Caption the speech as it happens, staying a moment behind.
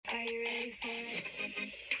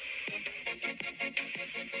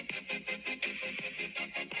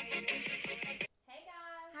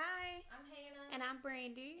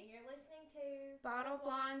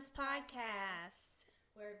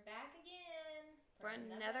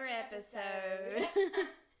another episode.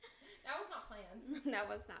 That was not planned. That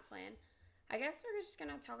was not planned. I guess we're just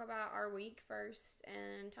going to talk about our week first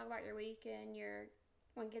and talk about your week and your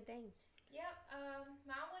one good thing. Yep.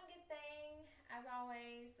 My one good thing, as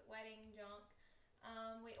always, wedding junk.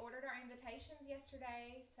 We ordered our invitations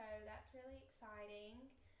yesterday, so that's really exciting.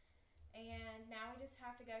 And now we just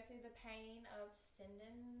have to go through the pain of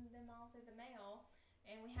sending them all through the mail.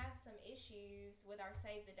 And we had some issues with our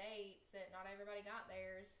save the dates that not everybody got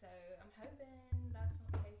theirs, so I'm hoping that's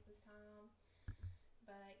not the case this time.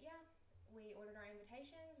 But yeah, we ordered our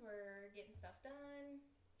invitations. We're getting stuff done.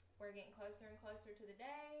 We're getting closer and closer to the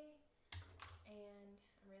day. And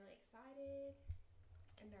I'm really excited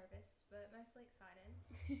and nervous, but mostly excited.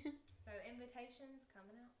 So invitations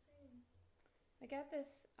coming out soon. I got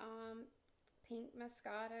this pink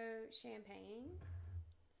Moscato champagne.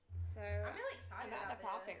 So I'm really excited about about to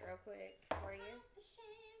pop this. it real quick for you. Pop the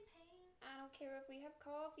champagne. I don't care if we have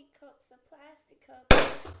coffee cups or plastic cups.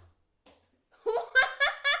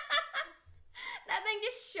 That thing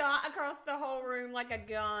just shot across the whole room like a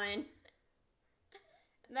gun.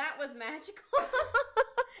 That was magical.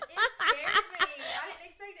 It scared me. I didn't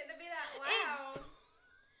expect it to be that loud.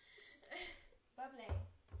 Bubbly.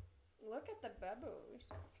 Look at the bubbles.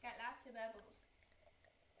 It's got lots of bubbles.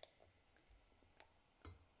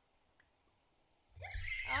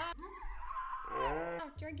 Oh,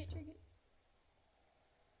 drink it.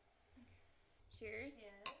 Cheers.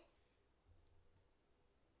 Yes.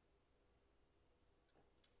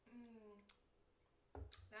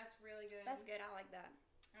 That's really good. That's good. I like that.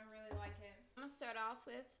 I really like it. I'm going to start off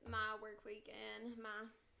with my work week and my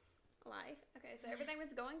life. Okay, so everything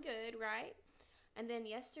was going good, right? And then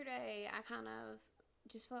yesterday, I kind of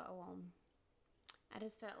just felt alone. I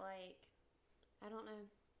just felt like, I don't know.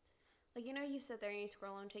 Like, you know, you sit there and you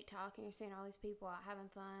scroll on TikTok and you're seeing all these people out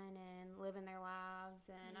having fun and living their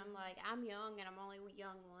lives. And I'm like, I'm young and I'm only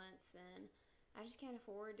young once. And I just can't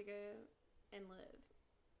afford to go and live.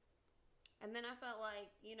 And then I felt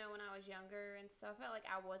like, you know, when I was younger and stuff, I felt like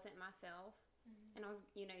I wasn't myself. And I was,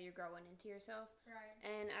 you know, you're growing into yourself. Right.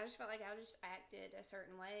 And I just felt like I just acted a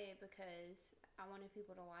certain way because I wanted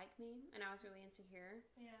people to like me. And I was really insecure.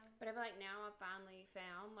 Yeah. But I feel like now I've finally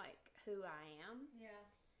found, like, who I am. Yeah.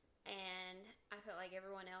 And I feel like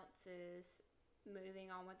everyone else is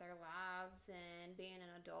moving on with their lives and being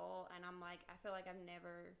an adult. And I'm like, I feel like I've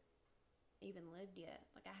never even lived yet.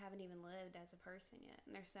 Like, I haven't even lived as a person yet.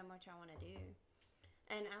 And there's so much I want to do.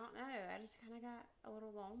 And I don't know, I just kind of got a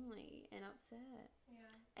little lonely and upset.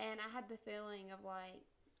 Yeah. And I had the feeling of, like,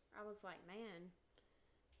 I was like, man,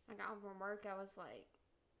 I got home from work, I was like,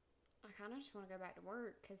 I kind of just want to go back to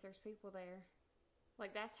work because there's people there.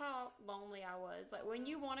 Like, that's how lonely I was. Like, when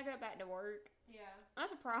you want to go back to work, Yeah.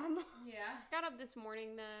 that's a problem. Yeah. Got up this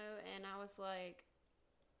morning, though, and I was like,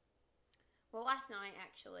 well, last night,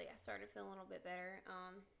 actually, I started feeling a little bit better.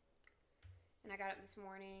 And I got up this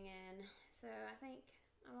morning, and so I think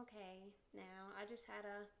I'm okay now. I just had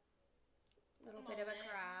a little bit of a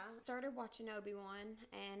cry. Started watching Obi-Wan,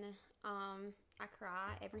 and I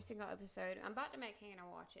cry every single episode. I'm about to make Hannah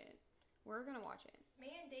watch it. We're going to watch it.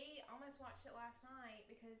 Me and Dee almost watched it last night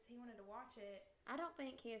because he wanted to watch it. I don't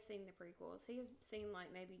think he has seen the prequels. He has seen,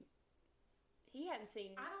 like, maybe... He hadn't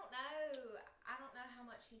seen... I don't know. I don't know how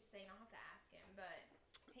much he's seen. I'll have to ask him. But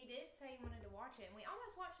he did say he wanted to watch it. And we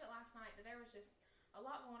almost watched it last night, but there was just a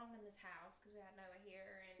lot going on in this house because we had Noah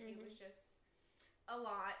here. And it was just a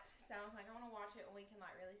lot. So I was like, I want to watch it when we can,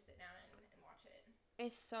 like, really sit down and watch it.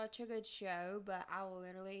 It's such a good show, but I will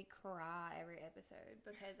literally cry every episode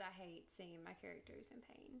because I hate seeing my characters in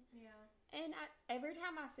pain. Yeah. And every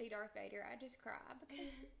time I see Darth Vader, I just cry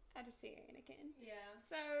because I just see Anakin. Yeah.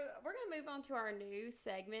 So we're going to move on to our new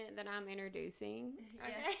segment that I'm introducing.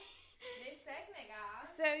 Okay. Yeah. New segment, guys.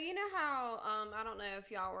 So you know how, I don't know if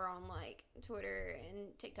y'all were on, like, Twitter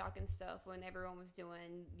and TikTok and stuff when everyone was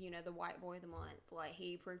doing, you know, the white boy of the month. Like,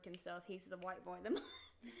 he proved himself, he's the white boy of the month.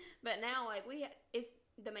 But now, like, it's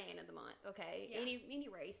the man of the month, okay? Yeah. Any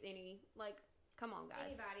race, like, come on,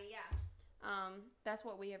 guys. Anybody, yeah. That's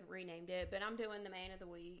what we have renamed it. But I'm doing the man of the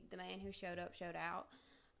week, the man who showed up, showed out.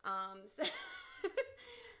 So,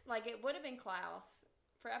 like, it would have been Klaus.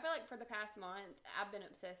 I feel like for the past month, I've been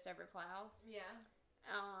obsessed over Klaus. Yeah.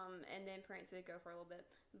 And then Prince did go for a little bit.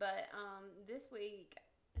 But this week,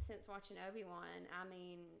 since watching Obi-Wan, I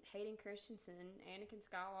mean, Hayden Christensen, Anakin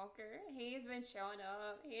Skywalker, he's been showing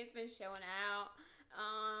up. He's been showing out.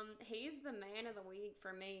 He's the man of the week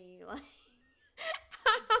for me. Like,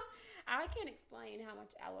 I can't explain how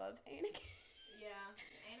much I love Anakin. Yeah.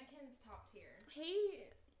 Anakin's top tier. He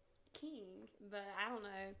king, but I don't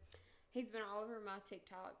know. He's been all over my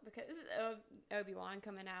TikTok because of Obi-Wan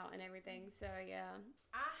coming out and everything. So, yeah.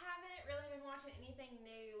 I haven't really been watching anything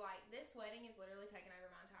new. Like, this wedding is literally taken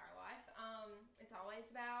over my entire life. It's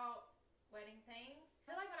always about wedding things.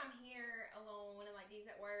 I feel like when I'm here alone and, like,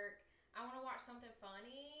 Dee's at work, I want to watch something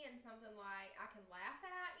funny and something, like, I can laugh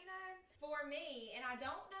at, you know? For me, and I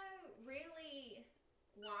don't know really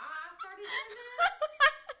why I started doing this.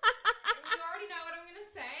 And you already know what I'm going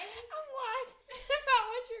to say. What? About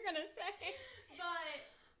what you're going to say. But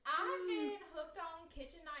I've been hooked on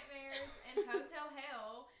Kitchen Nightmares and Hotel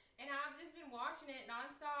Hell, and I've just been watching it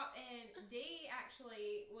nonstop. And D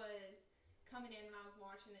actually was coming in when I was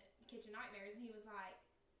watching it, Kitchen Nightmares, and he was like,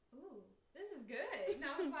 "Ooh, this is good." And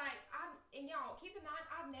I was like, and y'all, keep in mind,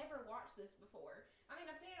 I've never watched this before. I mean,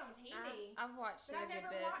 I've seen it on TV. I've watched it, but I've a good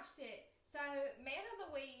never bit. watched it. So, Man of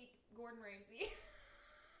the Week, Gordon Ramsay.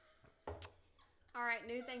 All right,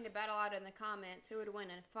 new thing to battle out in the comments. Who would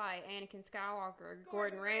win in a fight? Anakin Skywalker or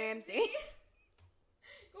Gordon Ramsay?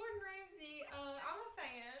 Gordon Ramsay, I'm a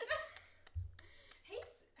fan.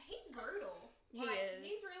 He's brutal. He is.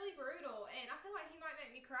 He's really brutal, and I feel like he might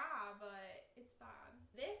make me cry, but it's fine.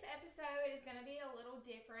 This episode is going to be a little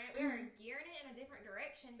different. We are gearing it in a different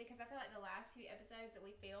direction because I feel like the last few episodes that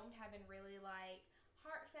we filmed have been really, like,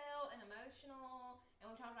 heartfelt and emotional,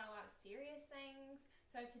 and we've talked about a lot of serious things.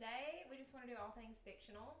 So today, we just want to do all things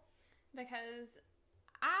fictional. Because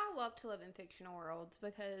I love to live in fictional worlds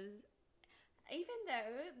because even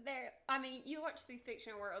though you watch these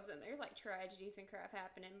fictional worlds and there's like tragedies and crap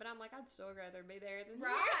happening, but I'm like, I'd still rather be there than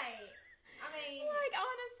right. here. I mean, like,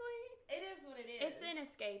 honestly, it is what it is. It's an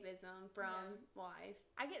escapism from life.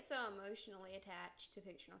 I get so emotionally attached to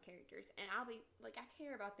fictional characters, and I'll be like, I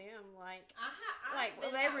care about them, like,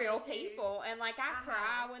 they're real people, and like I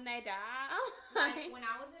cry when they die. Like when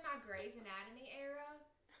I was in my Grey's Anatomy era,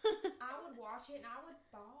 I would watch it and I would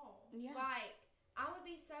bawl. Yeah. Like, I would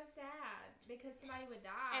be so sad because somebody would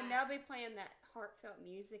die. And they'll be playing that heartfelt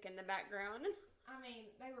music in the background. I mean,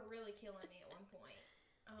 they were really killing me at one point.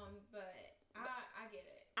 But I get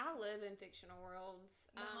it. I live in fictional worlds.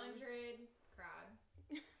 The 100, cried.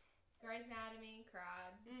 Grey's Anatomy,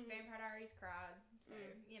 cried. Vampire Diaries, cried. So,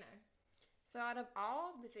 you know. So out of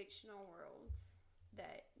all the fictional worlds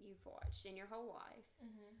that you've watched in your whole life,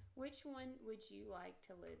 which one would you like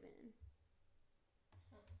to live in?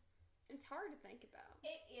 It's hard to think about.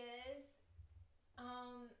 It is.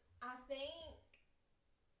 I think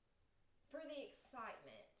for the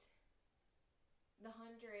excitement, the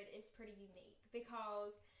 100 is pretty unique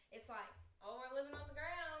because it's like, oh, we're living on the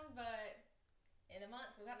ground, but in a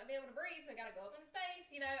month we've got to be able to breathe, so we got to go up into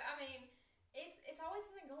space. You know, I mean, it's always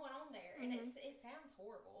something going on there, and it sounds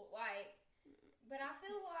horrible, like. But I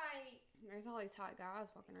feel like there's all these hot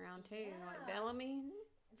guys walking around too, like Bellamy,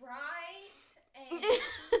 right, and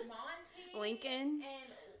Monty, Lincoln, and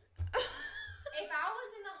if I was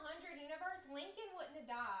in the 100 universe, Lincoln wouldn't have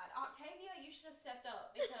died. Octavia, you should have stepped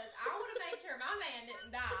up because I would have made sure my man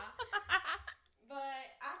didn't die.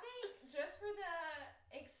 But I think just for the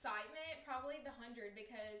excitement, probably the 100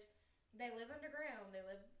 because they live underground, they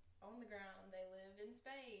live on the ground, they live in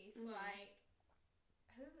space. Like,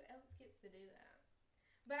 who else gets to do that?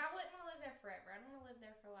 But I wouldn't want to live there forever. I don't want to live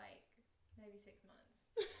there for like maybe 6 months.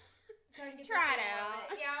 So I can get try it out.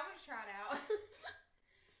 Yeah, I'm gonna try it out.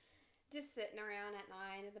 Just sitting around at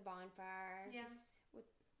night at the bonfire. Yeah. Just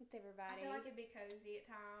with everybody. I feel like it'd be cozy at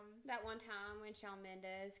times. That one time when Shawn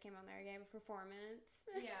Mendes came on there and gave a performance.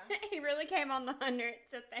 Yeah. He really came on the 100,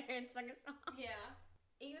 sit there and sung a song. Yeah.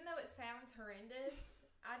 Even though it sounds horrendous,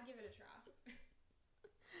 I'd give it a try.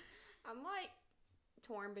 I'm like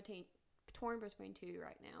torn between two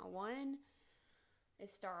right now. One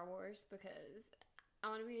is Star Wars because I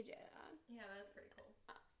want to be a Jedi. Yeah, that's pretty cool.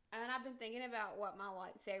 And I've been thinking about what my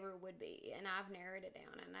lightsaber would be, and I've narrowed it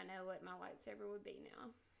down, and I know what my lightsaber would be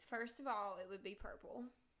now. First of all, it would be purple,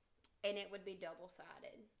 and it would be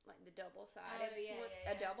double-sided, like the double-sided,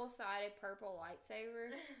 a double-sided purple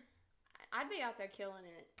lightsaber. I'd be out there killing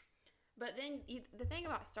it. But then the thing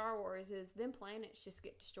about Star Wars is them planets just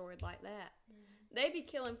get destroyed like that. They be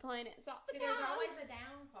killing planets all the time. There's always a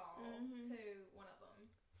downfall to one of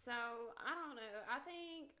them. So, I don't know. I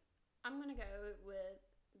think I'm going to go with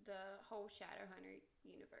the whole Shadowhunter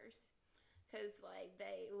universe. Because, like,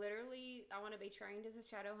 they literally, I want to be trained as a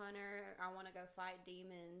Shadowhunter. I want to go fight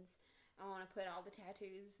demons. I want to put all the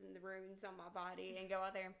tattoos and the runes on my body and go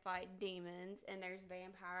out there and fight demons. And there's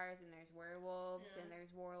vampires and there's werewolves and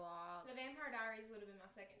there's warlocks. The Vampire Diaries would have been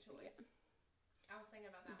my second choice. Yeah. I was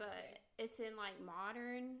thinking about that but one too. It's in, like,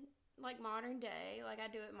 modern day. Like, I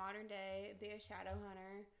do it modern day. Be a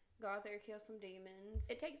Shadowhunter. Go out there, kill some demons.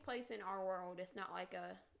 It takes place in our world. It's not like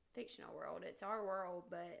a fictional world. It's our world,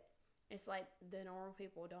 but it's like the normal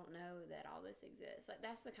people don't know that all this exists. Like,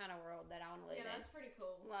 that's the kind of world that I want to live in. Yeah, that's pretty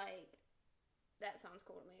cool. Like, that sounds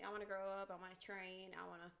cool to me. I want to grow up. I want to train. I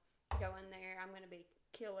want to go in there. I'm going to be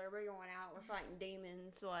killer. We're going out. We're fighting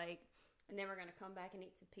demons. Like, and then we're going to come back and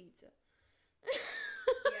eat some pizza.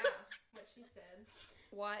 Yeah, what she said.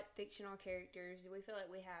 What fictional characters do we feel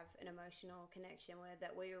like we have an emotional connection with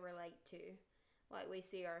that we relate to? Like, we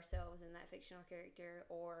see ourselves in that fictional character,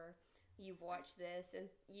 or you've watched this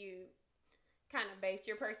and you kind of based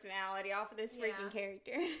your personality off of this freaking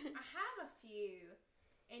character. I have a few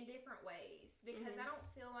in different ways because I don't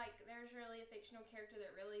feel like there's really a fictional character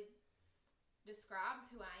that really describes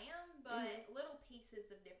who I am, but little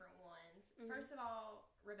pieces of different ones. First of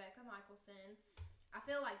all, Rebecca Michelson. I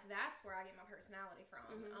feel like that's where I get my personality from.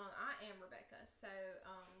 I am Rebecca, so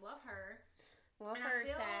love her. Love her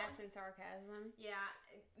sass and sarcasm. Yeah,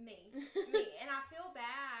 me. And I feel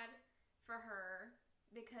bad for her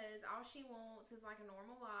because all she wants is like a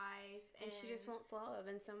normal life. And she just wants love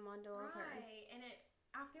and someone to love her. Right, and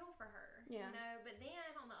I feel for her, you know. But then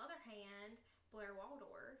on the other hand, Blair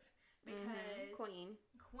Waldorf, because Queen.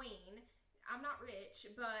 I'm not rich,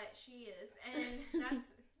 but she is, and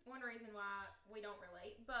that's one reason why we don't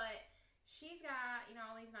relate. But she's got, you know,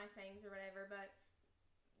 all these nice things or whatever. But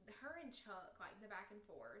her and Chuck, like the back and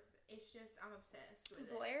forth, it's just, I'm obsessed with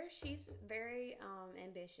it. Blair, she's very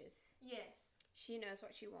ambitious. Yes, she knows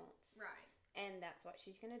what she wants. Right. And that's what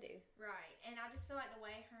she's going to do. Right. And I just feel like the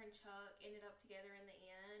way her and Chuck ended up together in the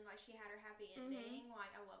end, like she had her happy ending,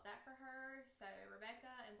 like I love that for her. So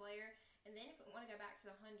Rebecca and Blair. And then if we want to go back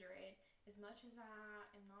to the 100, as much as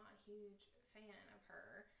I am not a huge fan of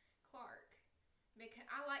her, Clark. Because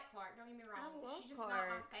I like Clark, don't get me wrong. She's just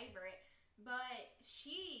not my favorite. But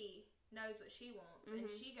she knows what she wants and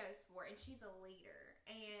she goes for it. And she's a leader.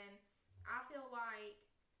 And I feel like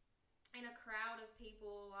in a crowd of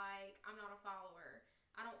people, like, I'm not a follower.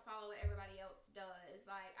 I don't follow what everybody else does.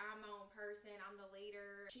 Like, I'm my own person. I'm the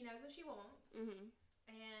leader. She knows what she wants.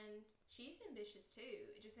 And she's ambitious,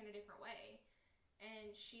 too, just in a different way.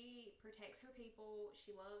 And she protects her people.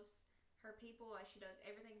 She loves her people. Like, she does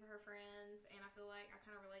everything for her friends. And I feel like I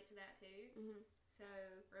kind of relate to that, too. So,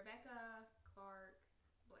 Rebecca, Clark,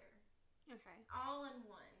 Blair. Okay. All in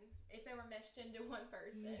one. If they were meshed into one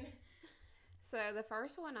person. So the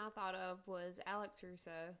first one I thought of was Alex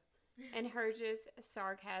Russo, and her just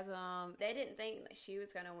sarcasm. They didn't think that she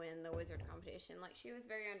was going to win the wizard competition. Like, she was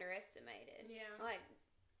very underestimated. Yeah. Like,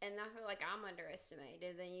 and I feel like I'm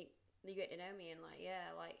underestimated. Then you get to know me and like,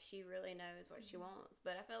 yeah, like she really knows what she wants.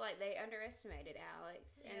 But I feel like they underestimated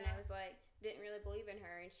Alex, and they was like didn't really believe in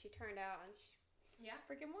her, and she turned out and she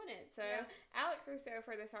freaking won it. So Alex Russo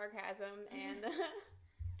for the sarcasm and.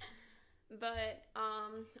 But,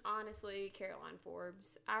 honestly, Caroline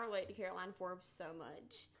Forbes. I relate to Caroline Forbes so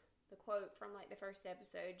much. The quote from, like, the first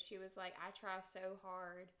episode, she was like, I try so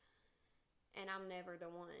hard, and I'm never the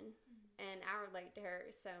one. And I relate to her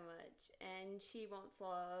so much. And she wants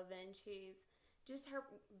love, and she's just her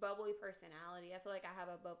bubbly personality. I feel like I have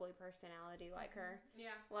a bubbly personality like her.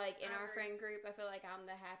 Yeah. Like, in our friend group, I feel like I'm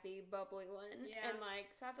the happy, bubbly one. Yeah. And,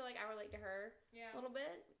 like, so I feel like I relate to her a little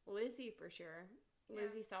bit. Lizzie, for sure.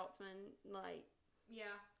 Lizzie Saltzman, like...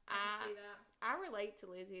 Yeah, I can see that. I relate to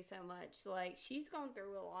Lizzie so much. Like, she's gone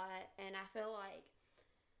through a lot, and I feel like,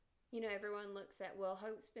 you know, everyone looks at, well,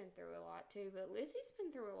 Hope's been through a lot, too, but Lizzie's been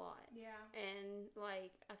through a lot. Yeah. And,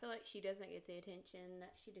 like, I feel like she doesn't get the attention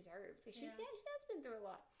that she deserves. Like, she has been through a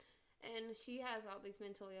lot. And she has all these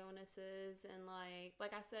mental illnesses, and,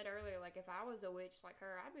 like I said earlier, like, if I was a witch like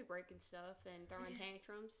her, I'd be breaking stuff and throwing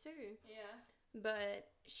tantrums, too. Yeah. But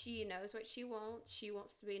she knows what she wants. She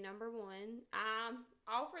wants to be number one. I'm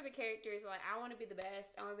all for the characters. Like, I want to be the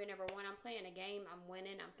best. I want to be number one. I'm playing a game. I'm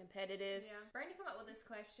winning. I'm competitive. Yeah. Brandon came up with this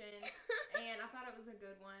question, and I thought it was a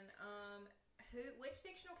good one. Which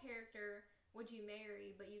fictional character would you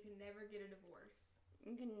marry, but you can never get a divorce?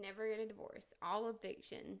 You can never get a divorce. All of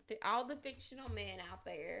fiction. All the fictional men out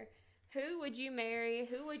there. Who would you marry?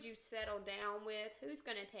 Who would you settle down with? Who's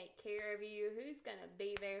going to take care of you? Who's going to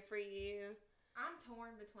be there for you? I'm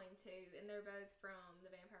torn between two, and they're both from the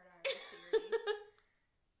Vampire Diaries series.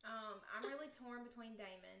 I'm really torn between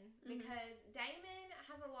Damon, because Damon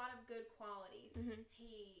has a lot of good qualities.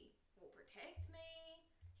 He will protect me.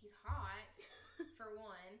 He's hot, for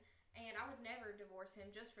one, and I would never divorce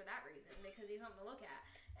him just for that reason, because he's something to look at.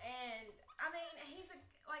 And, I mean, he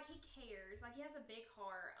cares. Like, he has a big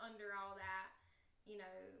heart under all that, you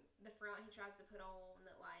know, the front he tries to put on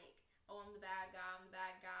that, like, oh, I'm the bad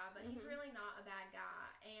guy, but he's really not a bad guy,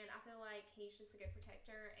 and I feel like he's just a good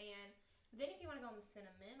protector. And then if you want to go on the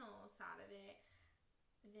sentimental side of it,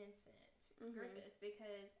 Vincent Griffith,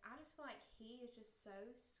 because I just feel like he is just so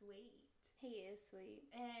sweet. He is sweet.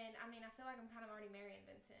 And, I mean, I feel like I'm kind of already marrying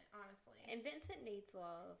Vincent, honestly. And Vincent needs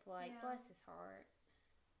love. Like, bless his heart.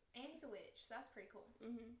 And he's a witch, so that's pretty cool.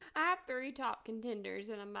 I have 3 top contenders,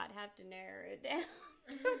 and I might have to narrow it down.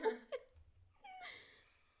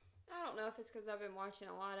 I don't know if it's because I've been watching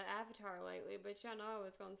a lot of Avatar lately, but y'all know I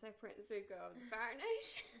was going to say Prince Zuko of the Fire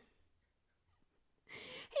Nation.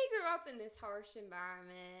 He grew up in this harsh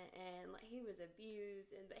environment, and like he was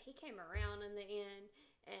abused, but he came around in the end,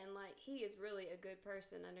 and like he is really a good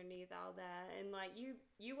person underneath all that. And like you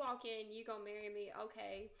walk in, you gonna marry me?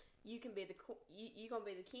 Okay, you can be you gonna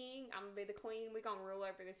be the king, I'm gonna be the queen. We gonna rule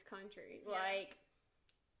over this country. Yeah. Like,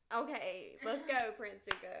 okay, let's go, Prince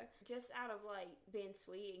Zuko. Just out of like being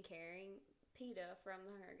sweet and caring, Peeta from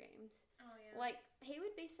the Hunger Games. Oh, yeah. Like, he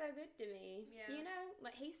would be so good to me. Yeah. You know?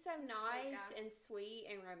 Like, he's so nice and sweet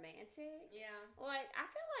and romantic. Yeah. Like, I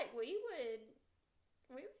feel like we would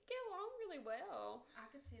get along really well. I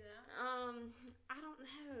could see that. I don't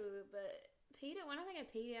know, but Peeta, when I think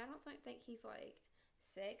of Peeta, I don't think he's, like,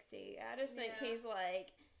 sexy. I just think he's,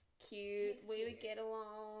 like, cute. We would get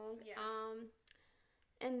along. Yeah.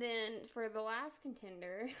 And then for the last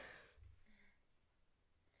contender...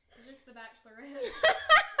 Is this The Bachelorette?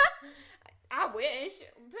 I wish.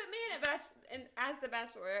 Put me as the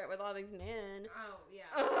Bachelorette with all these men. Oh,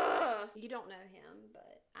 yeah. You don't know him,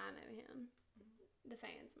 but I know him. The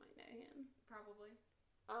fans might know him. Probably.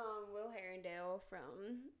 Will Herondale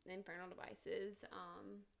from Infernal Devices,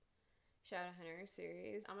 Shadowhunter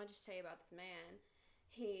series. I'm gonna just tell you about this man.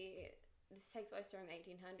 This takes place during the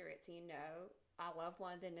 1800s, so you know, I love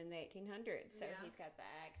London in the 1800s, so he's got the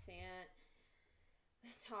accent,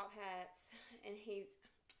 the top hats, and he's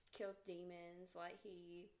kills demons. Like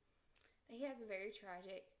he has a very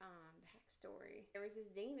tragic backstory. There was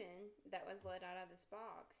this demon that was let out of this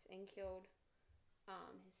box and killed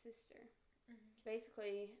his sister.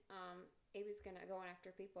 Basically, he was gonna go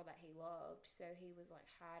after people that he loved, so he was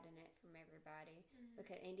like hiding it from everybody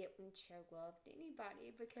because he didn't show love to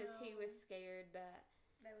anybody because he was scared that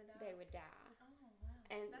they would die. Oh wow,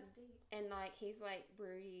 and that's deep. And like he's like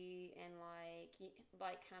broody and like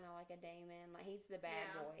kind of like a Damon. Like he's the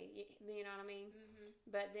bad boy. You know what I mean?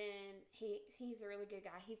 But then he's a really good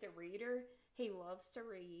guy. He's a reader. He loves to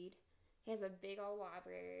read. He has a big old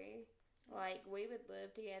library. Like we would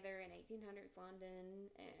live together in 1800s London,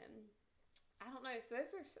 and I don't know. So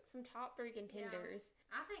those are some top 3 contenders.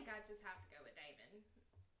 Yeah. I think I just have to go with Damon,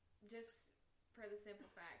 just for the simple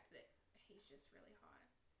fact that he's just really hot.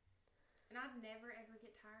 And I'd never, ever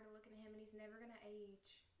get tired of looking at him, and he's never going to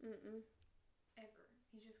age. Ever.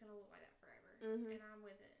 He's just going to look like that forever. And I'm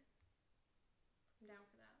with it. I'm down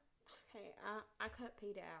for that. Okay, I cut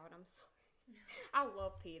Peeta out. I'm sorry. I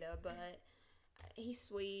love Peeta, but he's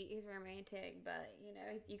sweet, he's romantic, but, you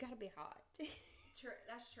know, you got to be hot. True.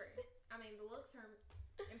 That's true. I mean, the looks are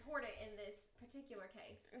important in this particular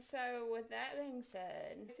case. So, with that being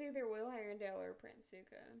said, it's either Will Herondale or Prince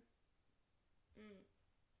Zuko.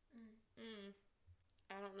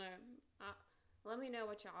 I don't know. Let me know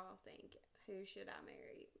what y'all think. Who should I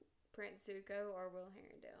marry? Prince Zuko or Will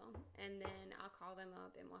Herondale? And then I'll call them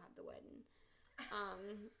up and we'll have the wedding.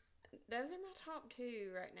 Those are my top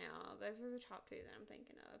 2 right now. Those are the top 2 that I'm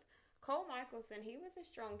thinking of. Cole Michelson, he was a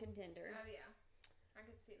strong contender. Oh yeah, I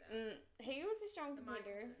could see that. He was a strong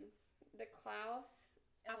contender. The Klaus.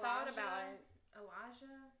 I thought about it.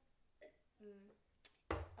 Elijah.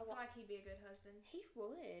 I feel like he'd be a good husband. He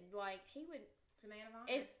would. Like, he would. He's a man of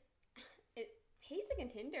honor. He's a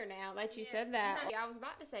contender now that you said that. I was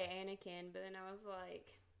about to say Anakin, but then I was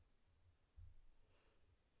like,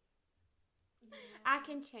 I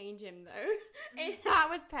can change him, though. And I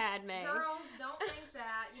was Padme. Girls, don't think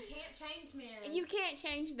that. You can't change men. You can't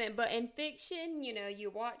change them. But in fiction, you know, you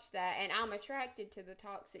watch that, and I'm attracted to the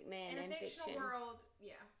toxic men in fiction. In a fictional world,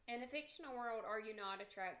 yeah. In a fictional world, are you not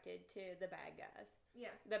attracted to the bad guys?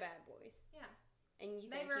 Yeah. The bad boys. Yeah. And you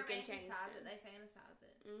think you can change them. They romanticize it. They fantasize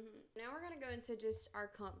it. Now we're going to go into just our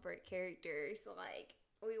comfort characters. Like,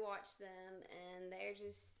 we watch them, and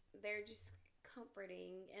they're just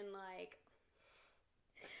comforting, and like,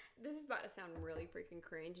 this is about to sound really freaking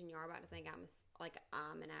cringe, and y'all are about to think I'm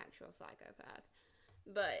an actual psychopath.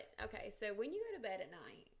 But okay, so when you go to bed at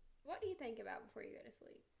night, what do you think about before you go to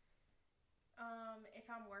sleep? If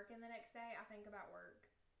I'm working the next day, I think about work.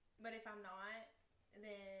 But if I'm not,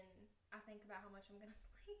 then I think about how much I'm gonna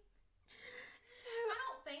sleep. So I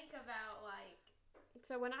don't think about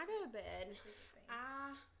So when I go to bed,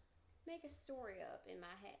 I make a story up in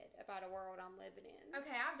my head about a world I'm living in.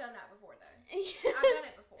 Okay, I've done that before though. I've done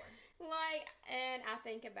it before. And I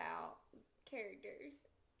think about characters.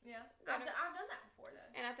 Yeah. I've done that before,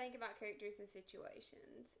 though. And I think about characters and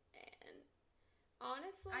situations. And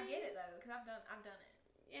honestly... I get it, though, because I've done it.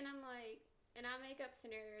 And I'm like... And I make up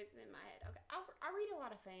scenarios in my head. Okay, I read a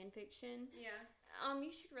lot of fan fiction. Yeah.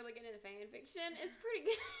 You should really get into fan fiction. It's pretty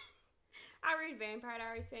good. I read Vampire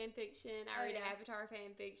Diaries fan fiction. I read Avatar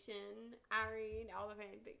fan fiction. I read all the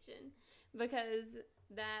fan fiction because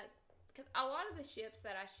a lot of the ships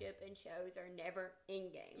that I ship in shows are never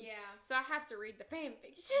in game. Yeah. So I have to read the fan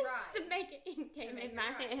fictions to make it in game in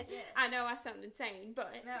my head. Yes. I know I sound insane,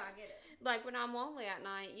 but no, I get it. Like when I'm lonely at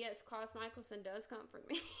night, yes, Klaus Michelson does comfort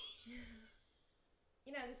me.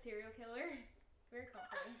 You know, the serial killer. Very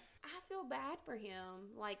comforting. I feel bad for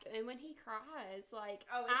him. Like, and when he cries, like,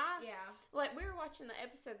 like, we were watching the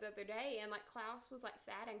episode the other day, and, like, Klaus was, like,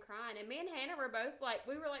 sad and crying, and me and Hannah were both, like,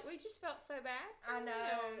 we just felt so bad for I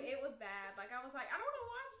know. him. It was bad. Like, I was like, I don't want to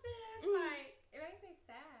watch this. Like, it makes me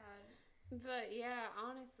sad. But, yeah,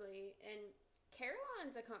 honestly, and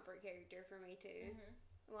Caroline's a comfort character for me, too. Mm-hmm.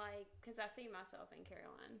 Like, because I see myself in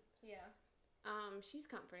Caroline. Yeah. She's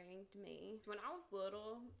comforting to me. When I was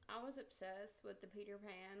little, I was obsessed with the Peter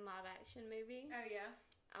Pan live action movie. Oh, yeah.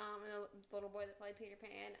 And the little boy that played Peter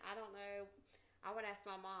Pan. I don't know. I would ask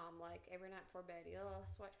my mom, like, every night before bed,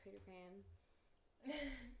 let's watch Peter Pan.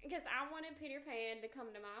 Because I wanted Peter Pan to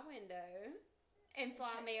come to my window and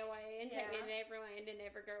fly me away and take me to Neverland and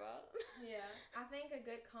never grow up. Yeah. I think a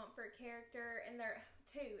good comfort character, and they're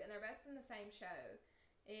both from the same show,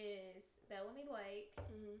 is Bellamy Blake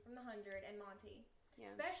from The 100 and Monty. Yeah.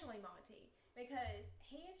 Especially Monty. Because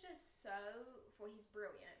he is just he's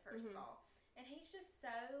brilliant, first of all. And he's just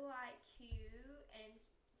so, like, cute and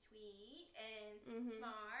sweet and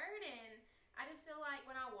smart. And I just feel like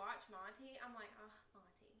when I watch Monty, I'm like, oh,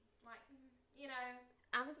 Monty. Like, you know.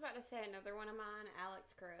 I was about to say another one of mine,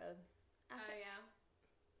 Alex Grubb. Yeah.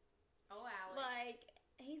 Oh, Alex. Like,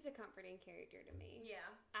 he's a comforting character to me. Yeah.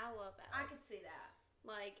 I love Alex. I could see that.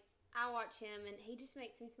 Like, I watch him, and he just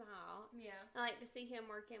makes me smile. Yeah. I like to see him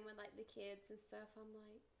working with, like, the kids and stuff. I'm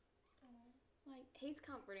like, like, he's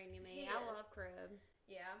comforting to me. I love Crib.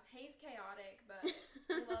 Yeah, he's chaotic, but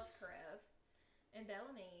we love Crib. And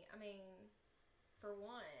Bellamy, I mean, for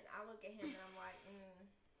one, I look at him, and I'm like,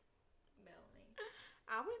 Bellamy.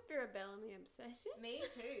 I went through a Bellamy obsession. Me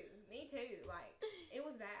too. Like, it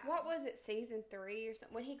was bad. What was it, season 3 or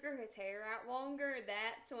something? When he grew his hair out longer,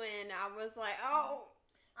 that's when I was like, oh,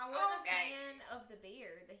 I wasn't a fan of the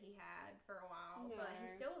beard that he had for a while, but he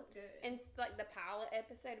still looked good. And, like, the pilot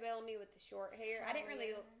episode of Bellamy with the short hair, I didn't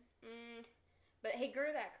really, but he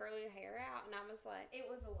grew that curly hair out, and I was like.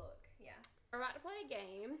 It was a look, yeah. We're about to play a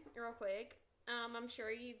game, real quick. I'm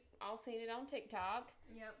sure you've all seen it on TikTok.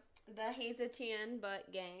 Yep. The He's a 10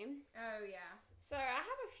 But game. Oh, yeah. So, I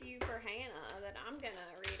have a few for Hannah that I'm going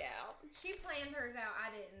to read out. She planned hers out.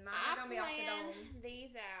 I didn't. Mine's going to be off the dome.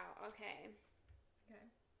 These out. Okay.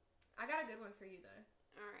 I got a good one for you, though.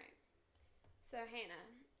 All right. So, Hannah,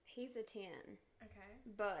 he's a 10. Okay.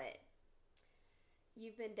 But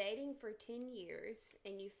you've been dating for 10 years,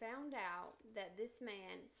 and you found out that this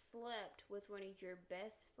man slept with one of your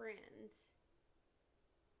best friends,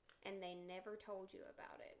 and they never told you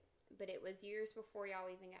about it. But it was years before y'all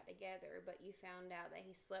even got together, but you found out that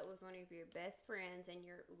he slept with one of your best friends, and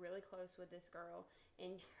you're really close with this girl,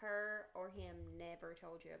 and her or him never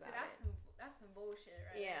told you about it. That's some bullshit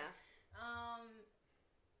right there.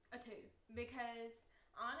 A 2. Because,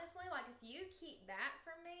 honestly, like, if you keep that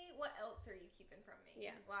from me, what else are you keeping from me?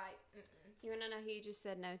 Yeah. Like, You want to know who you just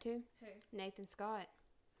said no to? Who? Nathan Scott.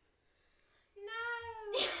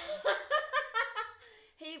 No!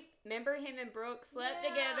 Remember him and Brooke slept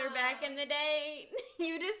together back in the day?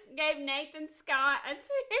 You just gave Nathan Scott a 2.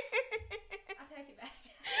 I take it back.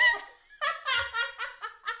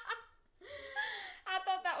 I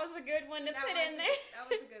thought that was a good one to put in there. That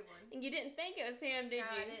was a good one. And you didn't think it was him, did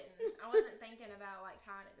you? No, I didn't. I wasn't thinking about, like,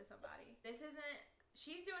 tying it to somebody.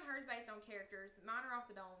 She's doing hers based on characters. Mine are off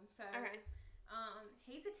the dome, so. Okay.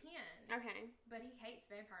 He's a 10. Okay. But he hates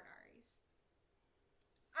Vampire Diaries.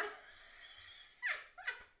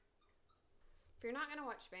 If you're not going to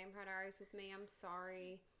watch Vampire Diaries with me, I'm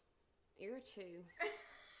sorry. You're a 2.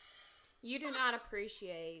 You do not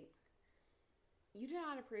appreciate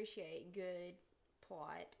good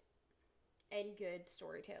plot and good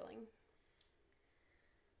storytelling.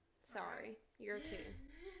 Sorry. You're a 2.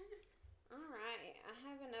 Alright. I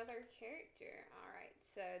have another character. Alright.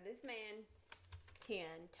 So, this man,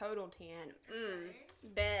 10. Total 10.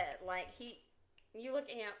 Bet. Like, you look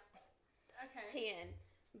at him. Okay. 10.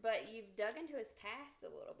 But you've dug into his past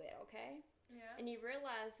a little bit, okay? Yeah. And you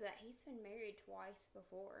realize that he's been married twice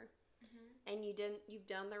before. and you've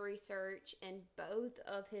done the research, and both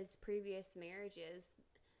of his previous marriages,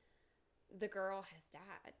 the girl has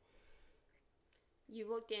died. You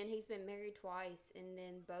look in, he's been married twice, and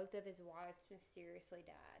then both of his wives mysteriously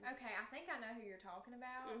died. Okay, I think I know who you're talking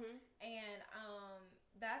about, and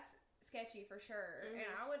that's sketchy for sure, and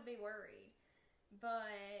I would be worried.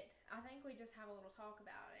 But I think we just have a little talk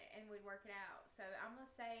about it, and we'd work it out. So I'm gonna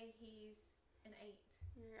say he's an 8.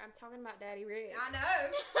 I'm talking about Daddy Rick. I know.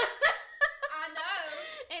 I know.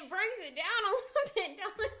 It brings it down a little bit,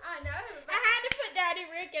 don't it? I know. I had to put Daddy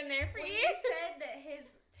Rick in there for when you. You said that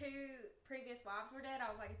his 2 previous wives were dead,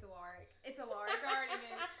 I was like, it's a lark. It's a lark. I already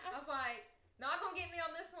knew. I was like, not gonna get me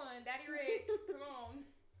on this one. Daddy Rick, come on.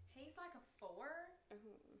 He's like a 4.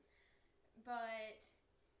 But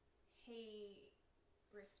he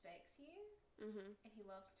respects you. And he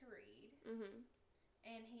loves to read.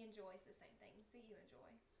 And he enjoys the same things that you enjoy.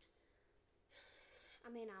 I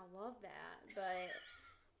mean, I love that, but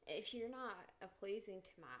if you're not pleasing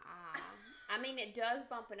to my eye, I mean, it does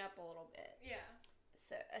bump it up a little bit. Yeah.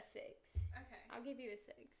 So, a 6. Okay. I'll give you a 6.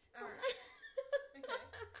 All right. Okay.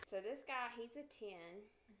 So, this guy, he's a 10.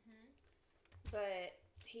 But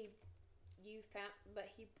he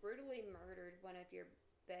brutally murdered one of your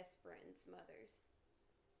best friend's mothers.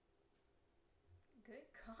 Good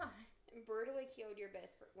God. Brutally killed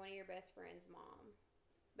one of your best friend's mom.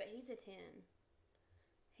 But he's a 10.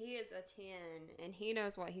 He is a 10, and he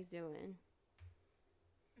knows what he's doing.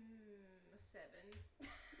 A 7.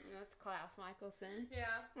 That's Klaus Michelson.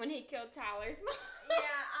 Yeah. When he killed Tyler's mom.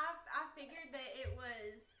 Yeah, I figured that it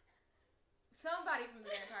was somebody from the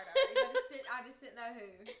Vampire Diaries. I just didn't know who.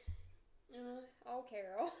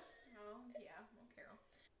 Carol. Oh, yeah. Oh, Carol.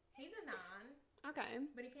 He's a 9. Okay.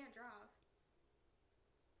 But he can't drive.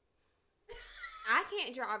 I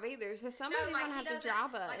can't drive either, so somebody's going to have to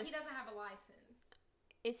drive us. Like, he doesn't have a license.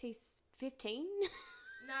 Is he 15?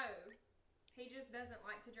 No. He just doesn't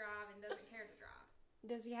like to drive and doesn't care to drive.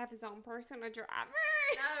 Does he have his own personal driver?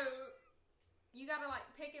 No. You got to, like,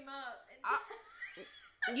 pick him up.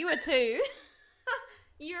 You a 2.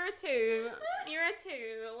 You're a 2. You're a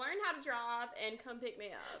 2. Learn how to drive and come pick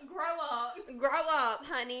me up. Grow up. Grow up,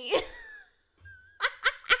 honey.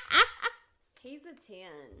 He's a 10.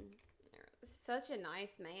 Such a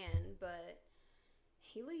nice man, but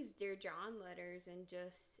he leaves Dear John letters and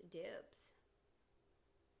just dips.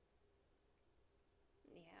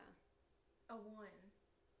 Yeah. A 1.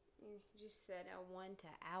 You just said a 1 to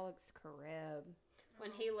Alex Careb.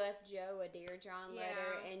 When he left Joe a Dear John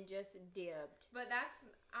letter and just dipped. But that's,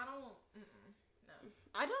 I don't, no.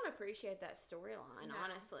 I don't appreciate that storyline,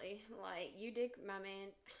 honestly. Like, you did, my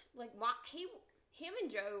man, like, why, him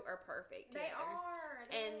and Joe are perfect together. They are.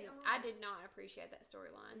 They really are. I did not appreciate that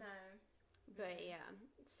storyline. No. But yeah,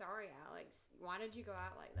 sorry, Alex. Why did you go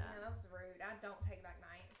out like that? Yeah, that was rude. I don't take back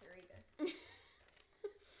my answer either.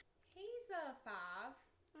 He's a 5.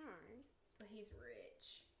 Alright. But he's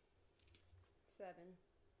rich. 7.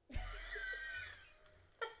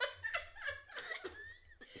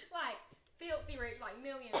 Like, filthy rich, like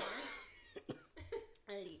millionaire.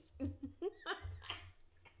 8.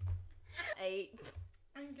 8.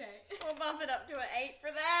 Okay. We'll bump it up to an 8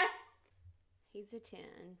 for that. He's a 10.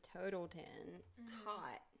 Total 10.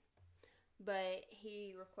 Hot. But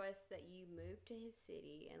he requests that you move to his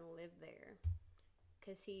city and live there.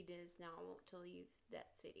 Because he does not want to leave that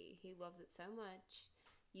city. He loves it so much.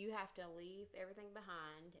 You have to leave everything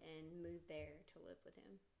behind and move there to live with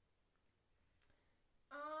him.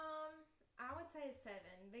 I would say a 7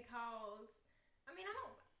 because, I mean, I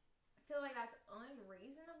don't feel like that's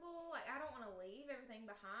unreasonable. Like, I don't want to leave everything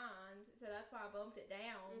behind, so that's why I bumped it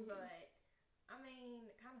down. But, I mean,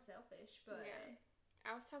 kind of selfish, but. Yeah.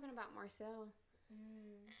 I was talking about Marcel.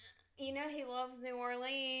 You know, he loves New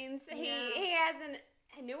Orleans. Yeah. He hasn't.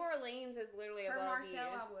 New Orleans is literally For above Marcel,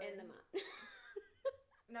 you I would. in the mind.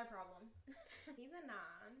 No problem. He's a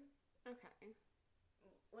 9. Okay.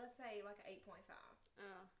 Let's say like an 8.5.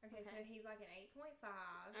 Oh. Okay, so he's like an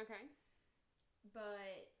 8.5. Okay.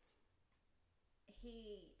 But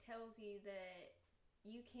he tells you that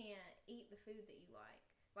you can't eat the food that you like.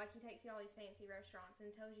 Like, he takes you to all these fancy restaurants and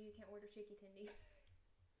tells you can't order chicky tendies.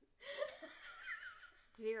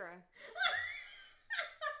 0.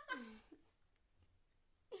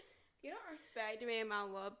 You don't respect me and my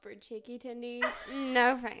love for chicky tendies?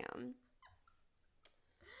 No, fam.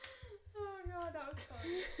 Oh, God, that was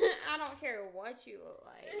funny. I don't care what you look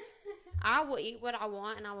like. I will eat what I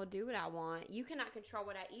want and I will do what I want. You cannot control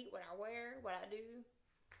what I eat, what I wear, what I do.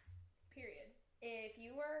 Period. If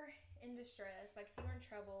you were in distress, like if you were in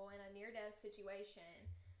trouble in a near-death situation,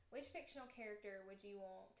 which fictional character would you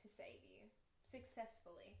want to save you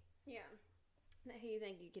successfully? Yeah. Who you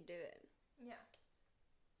think you could do it? Yeah.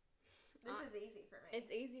 This is easy for me.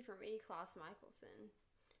 It's easy for me, Klaus Michelson.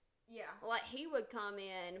 Yeah. Like, he would come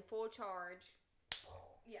in full charge.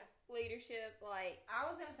 Yeah. Leadership, like... I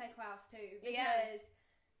was going to say Klaus, too. Because,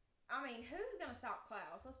 I mean, who's going to stop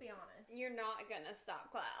Klaus? Let's be honest. You're not going to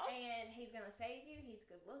stop Klaus. And he's going to save you. He's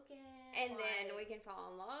good looking. And then we can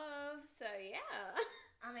fall in love. So, yeah.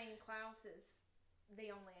 I mean, Klaus is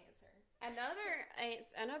the only answer.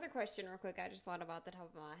 Another question real quick I just thought about the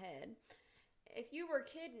top of my head. If you were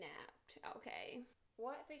kidnapped, okay,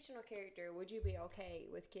 what fictional character would you be okay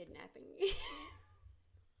with kidnapping you?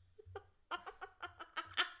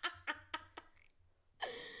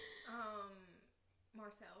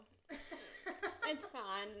 Marcel. It's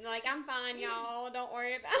fine. Like, I'm fine, y'all. Don't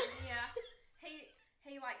worry about it. Yeah.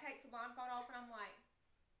 He like takes the blindfold off and I'm like,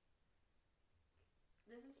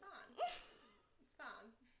 this is fine. It's fine.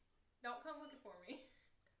 Don't come looking for me.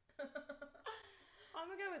 I'm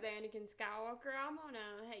gonna go with Anakin Skywalker. I'm on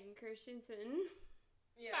a Hayden Christensen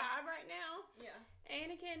vibe right now. Yeah.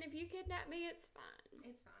 Anakin, if you kidnap me, it's fine.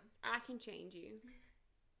 It's fine. I can change you.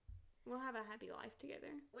 We'll have a happy life together.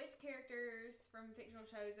 Which characters from fictional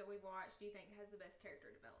shows that we've watched do you think has the best character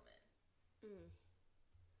development?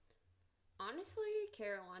 Honestly,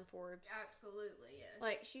 Caroline Forbes. Absolutely, yes.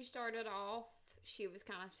 Like, she started off, she was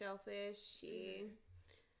kind of selfish.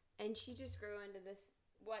 And she just grew into this.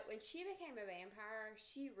 When she became a vampire,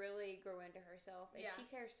 she really grew into herself. And she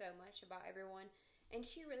cares so much about everyone. And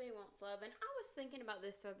she really wants love. And I was thinking about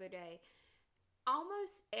this the other day.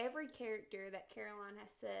 Almost every character that Caroline has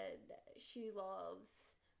said that she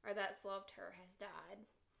loves or that's loved her has died.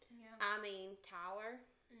 Yeah. I mean, Tyler,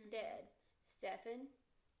 dead. Stefan,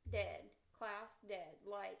 dead. Klaus, dead.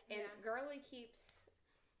 Like, and Girly keeps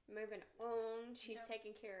moving on. She's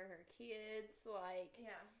taking care of her kids. Like,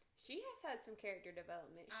 she has had some character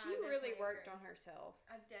development. She really worked on herself.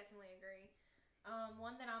 I definitely agree.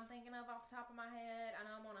 One that I'm thinking of off the top of my head, I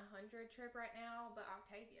know I'm on a 100 trip right now, but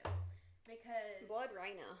Octavia. Because Blood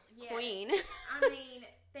Raina, queen. I mean,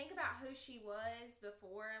 think about who she was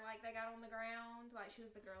before, like, they got on the ground. Like, she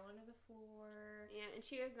was the girl under the floor. Yeah, and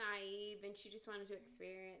she was naive, and she just wanted to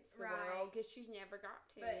experience the world, because she's never got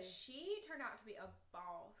to. But she turned out to be a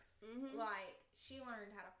boss. Like, she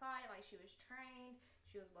learned how to fight. Like, she was trained.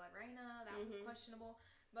 She was Blood Raina. That was questionable.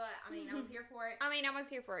 But, I mean, I was here for it. I was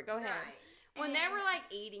here for it. Go ahead. When they were, like,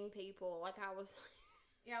 eating people, like, I was...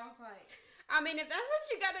 Yeah, I was like... I mean, if that's what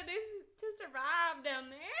you gotta do to survive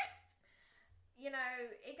down there. You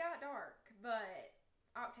know, it got dark, but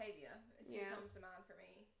Octavia is who comes to mind for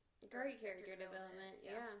me. Great character development,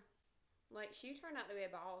 yeah. Like, she turned out to be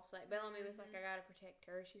a boss. Like, Bellamy was like, I gotta protect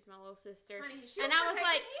her. She's my little sister. Honey, and I was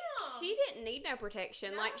like, she didn't need no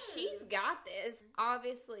protection. No. Like, she's got this.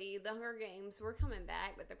 Obviously, the Hunger Games, we're coming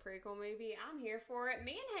back with the prequel movie. I'm here for it.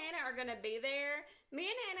 Me and Hannah are gonna be there. Me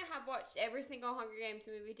and Hannah have watched every single Hunger Games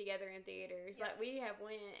movie together in theaters. Yep. Like, we have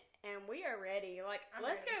went, and we are ready. Like,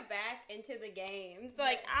 let's go back into the games.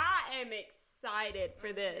 Like, I am excited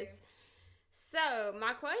for this. Too. So,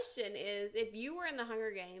 my question is, if you were in the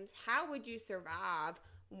Hunger Games, how would you survive?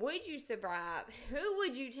 Would you survive? Who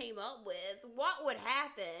would you team up with? What would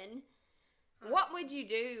happen? What would you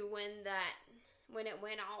do when it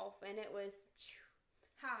went off and it was...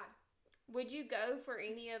 Hide. Would you go for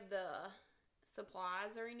any of the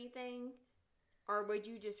supplies or anything? Or would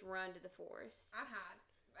you just run to the forest? I'd hide.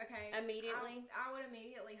 Okay. Immediately? I would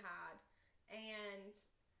immediately hide. And...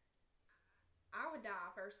 I would die,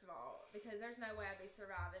 first of all, because there's no way I'd be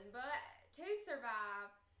surviving. But to survive,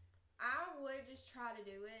 I would just try to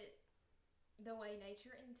do it the way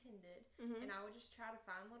nature intended. And I would just try to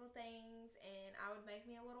find little things, and I would make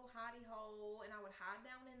me a little hidey hole, and I would hide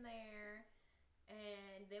down in there.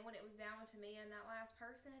 And then when it was down to me and that last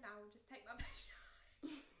person, I would just take my best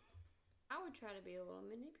shot. I would try to be a little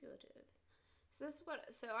manipulative. So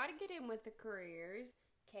I'd get in with the careers.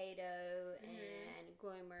 Kato and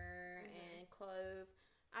Gloomer and Clove.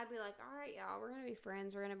 I'd be like, all right, y'all, we're going to be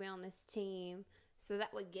friends. We're going to be on this team. So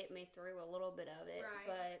that would get me through a little bit of it.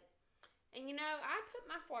 Right. And you know, I'd put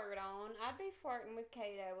my flirt on. I'd be flirting with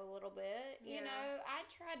Kato a little bit. You know, I'd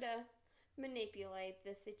try to manipulate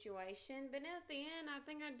the situation. But at the end, I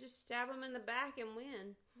think I'd just stab him in the back and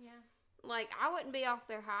win. Yeah. Like, I wouldn't be off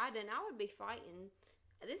there hiding. I would be fighting.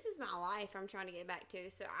 This is my life I'm trying to get back to.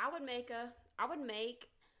 So I would make a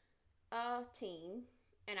team,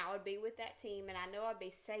 and I would be with that team, and I know I'd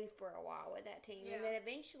be safe for a while with that team, and then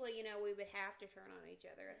eventually, you know, we would have to turn on each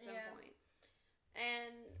other at some point,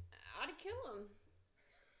 and I'd kill him.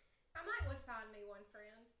 I would find me one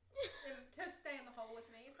friend to stay in the hole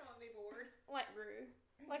with me, so I wouldn't be bored. Like Rue,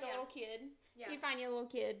 like a little kid. Yeah. You'd find your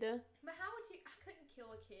little kid. But how would you? I couldn't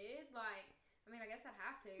kill a kid. Like, I mean, I guess I'd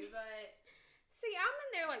have to, but. See, I'm in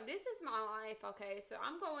there like, this is my life, okay? So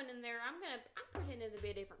I'm going in there, I'm pretending to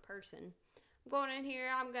be a different person. I'm going in here,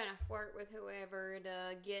 I'm gonna flirt with whoever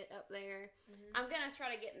to get up there. Mm-hmm. I'm gonna try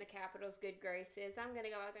to get in the Capitol's good graces. I'm gonna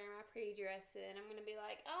go out there in my pretty dress and I'm gonna be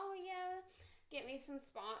like, oh yeah, get me some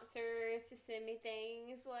sponsors to send me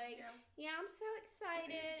things. Like, yeah I'm so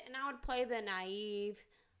excited. And I would play the naive,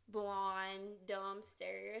 blonde, dumb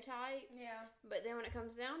stereotype. Yeah. But then when it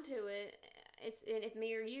comes down to it, and if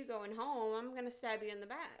me or you going home, I'm going to stab you in the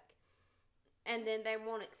back. And then they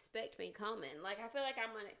won't expect me coming. Like, I feel like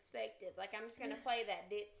I'm unexpected. Like, I'm just going to play that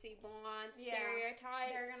ditzy blonde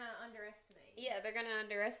stereotype. They're going to underestimate. Yeah, they're going to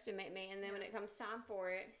underestimate me. And then when it comes time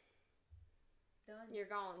for it, done. You're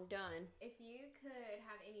gone. Done. If you could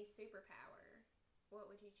have any superpower, what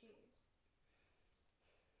would you choose?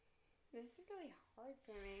 This is really hard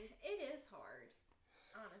for me. It is hard,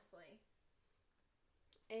 honestly.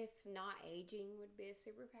 If not aging would be a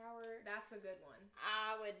superpower. That's a good one.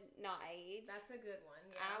 I would not age. That's a good one,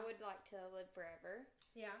 yeah. I would like to live forever.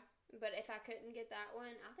 Yeah. But if I couldn't get that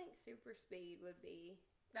one, I think super speed would be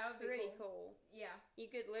pretty cool. Yeah. You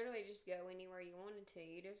could literally just go anywhere you wanted to.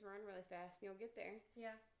 You just run really fast and you'll get there.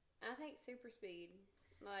 Yeah. I think super speed.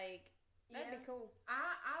 Like, that'd be cool.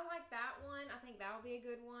 I like that one. I think that would be a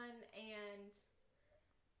good one. And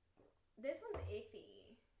this one's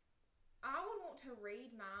iffy. I would want to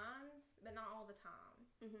read minds, but not all the time.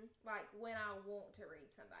 Mm-hmm. Like, when I want to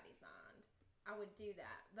read somebody's mind, I would do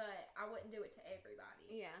that. But I wouldn't do it to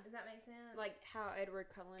everybody. Yeah. Does that make sense? Like how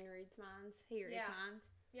Edward Cullen reads minds. He reads minds.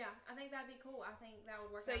 Yeah, I think that'd be cool. I think that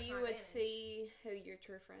would work so out to you my would advantage. see who your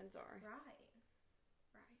true friends are. Right.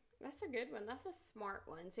 That's a good one. That's a smart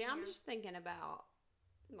one. See, I'm just thinking about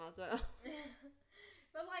myself.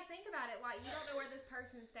 But, like, think about it. Like, you don't know where this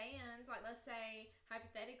person stands. Like, let's say,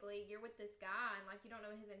 hypothetically, you're with this guy and, like, you don't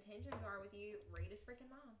know what his intentions are with you. Read his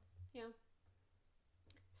freaking mind. Yeah.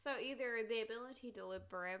 So, either the ability to live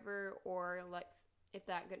forever or, like, if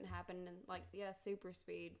that couldn't happen, and, like, super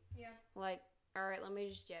speed. Yeah. Like, all right, let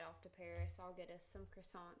me just jet off to Paris. I'll get us some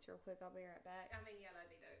croissants real quick. I'll be right back. I mean, yeah,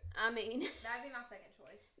 that'd be dope. That'd be my second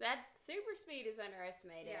choice. That super speed is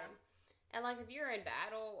underestimated. Yeah. And, like, if you're in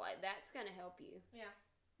battle, like, that's going to help you. Yeah.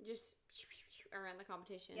 Just around the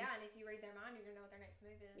competition. Yeah, and if you read their mind, you're going to know what their next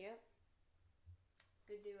move is. Yep.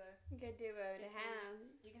 Good duo. Good duo to have.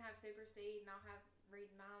 You can have super speed, and I'll have read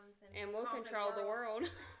minds. And we'll control the world.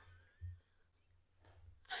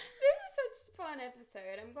 This is such a fun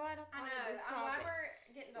episode. I'm glad I thought of this topic. I'm glad we're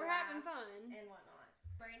getting to We're having fun. And whatnot.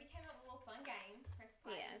 Brandy came up with a little fun game for us to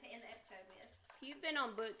play to end the episode with. If you've been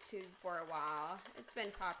on BookTube for a while, it's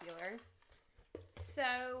been popular.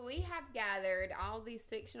 So we have gathered all these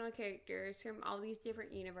fictional characters from all these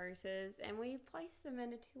different universes, and we've placed them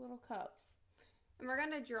into two little cups. And we're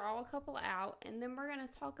going to draw a couple out, and then we're going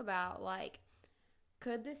to talk about, like,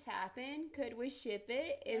 could this happen? Could we ship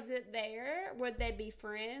it? Is it there? Would they be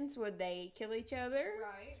friends? Would they kill each other?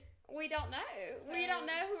 Right. We don't know. We don't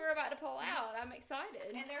know who we're about to pull out. I'm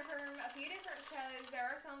excited. And they're from a few different shows. There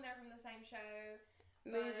are some that are from the same show.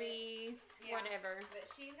 Movies, whatever. But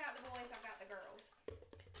she's got the boys, I've got the girls.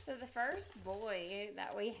 So the first boy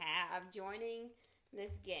that we have joining this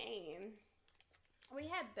game, we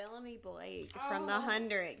have Bellamy Blake from the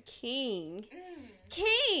 100. King.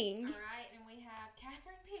 King! Alright, and we have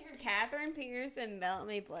Catherine Pierce. Catherine Pierce and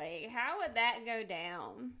Bellamy Blake. How would that go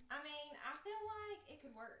down? I mean, I feel like it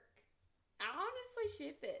could work. I honestly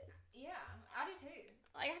ship it. Yeah, I do too.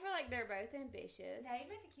 Like, I feel like they're both ambitious. They'd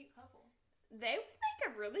make a cute couple. They would make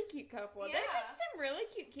a really cute couple. Yeah. They make some really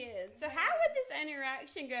cute kids. So how would this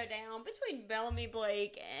interaction go down between Bellamy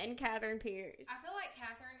Blake and Catherine Pierce? I feel like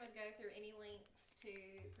Catherine would go through any lengths to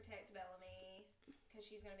protect Bellamy because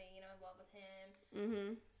she's going to be, in love with him.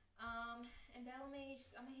 Mm-hmm. And Bellamy,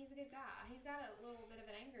 he's a good guy. He's got a little bit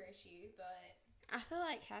of an anger issue, but... I feel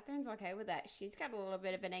like Catherine's okay with that. She's got a little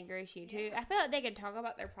bit of an anger issue, too. I feel like they could talk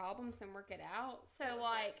about their problems and work it out. So,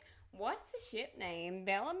 like... What's the ship name?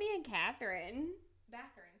 Bellamy and Catherine.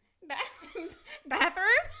 Bathroom. Bathroom?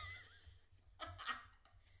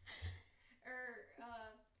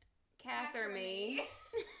 Catherine.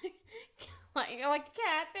 like a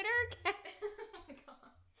catheter? Oh my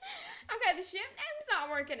god. Okay, the ship name's not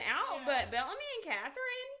working out, but Bellamy and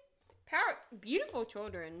Catherine, beautiful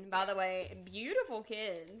children, by the way. Beautiful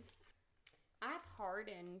kids. I have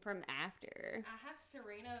Hardin from After. I have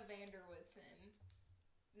Serena Vanderwoodson.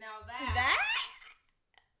 Now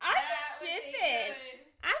I can ship it. Good.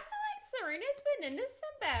 I feel like Serena's been into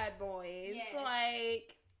some bad boys. Yes.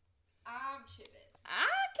 Like, I'll ship it. I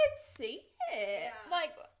could see it. Yeah.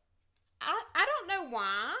 Like, don't know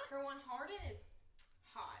why. For one, Harden is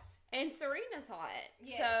hot. And Serena's hot.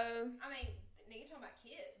 Yes. So, I mean, you're talking about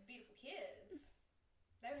kids, beautiful kids.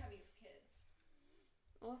 They would have beautiful kids.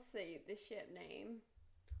 let's see the ship name.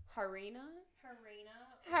 Harina?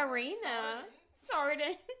 Harina.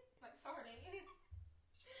 Sardin. Like sardine.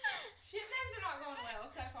 Ship names are not going well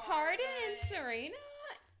so far. Harden and Serena?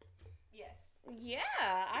 Yes. Yeah,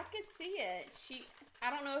 I could see it. I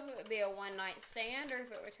don't know if it would be a one-night stand or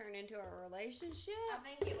if it would turn into a relationship. I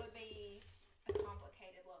think it would be a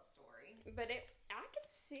complicated love story. But I could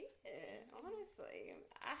see it, honestly.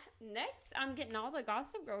 Next, I'm getting all the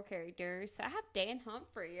Gossip Girl characters. So I have Dan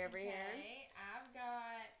Humphrey over here. Okay, I've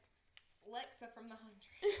got Lexa from The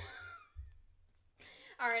 100.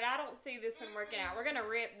 All right, I don't see this one working out. We're going to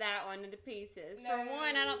rip that one into pieces. No. For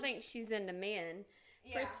one, I don't think she's into men.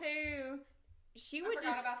 Yeah. For two, she I would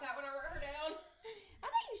forgot about that when I wrote her down. I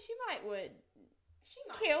think she would She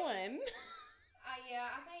might kill him. Yeah,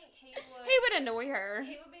 I think he would. He would annoy her.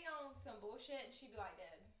 He would be on some bullshit and she'd be like,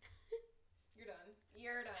 dead. You're done.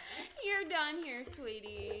 You're done. You're done here,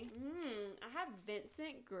 sweetie. I have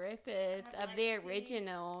Vincent Griffith of the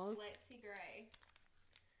originals. Lexi Gray.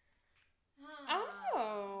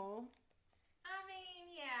 Oh. I mean,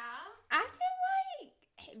 yeah. I feel like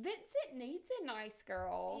Vincent needs a nice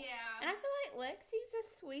girl. Yeah. And I feel like Lexi's a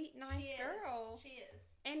sweet, nice girl. She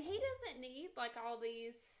is. And he doesn't need, like, all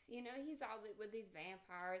these, he's all with these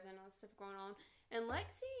vampires and all this stuff going on. And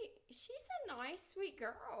Lexi, she's a nice, sweet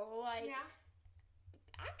girl. Like, Yeah.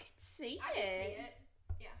 I could see I can see it.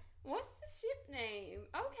 Yeah. What's the ship name?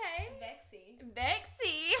 Okay. Vexy.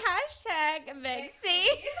 Vexy. Hashtag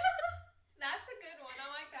Vexy. That's a good one. I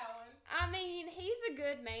like that one. I mean, he's a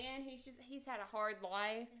good man. He's had a hard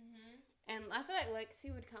life. Mm-hmm. And I feel like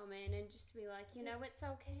Lexi would come in and just be like, it's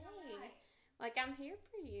okay. It's all right. Like, I'm here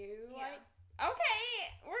for you. Yeah. Like, okay,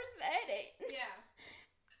 where's the edit? Yeah.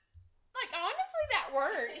 Like, honestly, that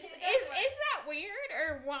works. Is that weird?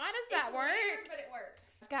 Or why does that work? It's weird, but it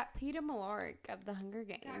works. I've got Peeta Mellark of the Hunger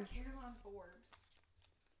Games. Got Caroline Forbes.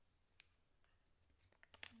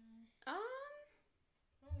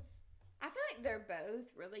 I feel like they're both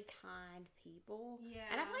really kind people. Yeah.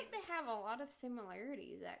 And I feel like they have a lot of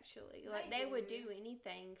similarities, actually. Like, they would do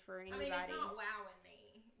anything for anybody. I mean, it's not wowing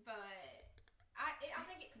me, but I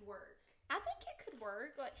think it could work. I think it could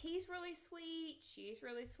work. Like, he's really sweet. She's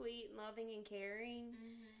really sweet, loving, and caring.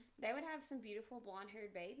 Mm-hmm. They would have some beautiful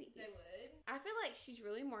blonde-haired babies. They would. I feel like she's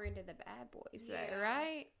really more into the bad boys, though, Yeah.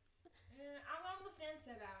 right? I'm on the fence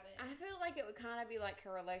about it. I feel like it would kind of be like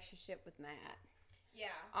her relationship with Matt.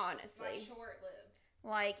 Yeah. Honestly. Like, short-lived.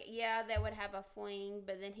 Like, yeah, they would have a fling,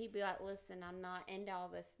 but then he'd be like, listen, I'm not into all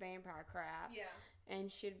this vampire crap. Yeah. And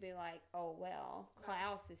she'd be like, oh, well,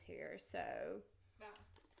 Klaus is here, so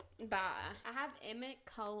Bye. bye. I have Emmett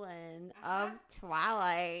Cullen of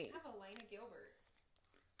Twilight. I have Elena Gilbert.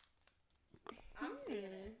 I'm seeing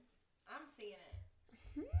it. I'm seeing it.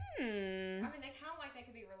 I mean, they kind of like they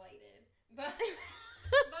could be related. But,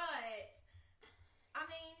 I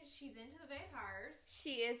mean, she's into the vampires.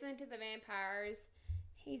 She is into the vampires.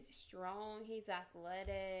 He's strong. He's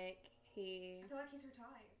athletic. I feel like he's her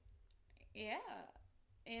type. Yeah.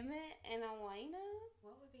 Emmett and Elena?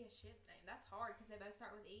 What would be a ship name? That's hard because they both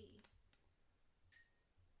start with E.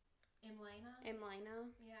 Emlena?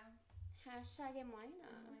 Yeah. Hashtag Emlena.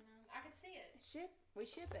 I could see it. We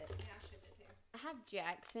ship it. Yeah, I shipped it too. I have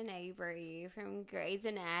Jackson Avery from Grey's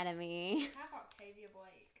Anatomy. I have Octavia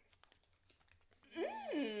Blake.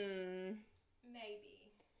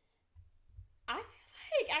 Maybe. I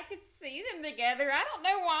feel like I could see them together. I don't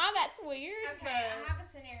know why that's weird. Okay, I have a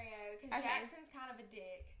scenario because Jackson's kind of a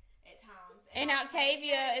dick at times. And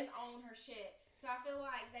Octavia is on her shit. So I feel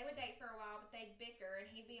like they would date for a while, but they'd bicker and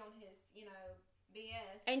he'd be on his,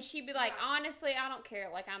 BS. And she'd be like, honestly, I don't care.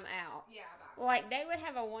 Like, I'm out. Yeah, bye. Like, they would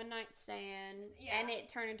have a one-night stand, Yeah. and it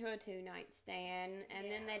turned into a two-night stand,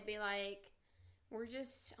 and then they'd be like, we're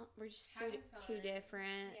just too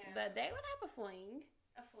different. Yeah. But they would have a fling.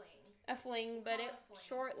 A fling, but it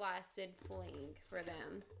short-lasted fling for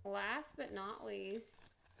them. Last but not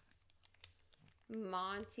least,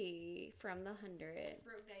 Monty from The 100.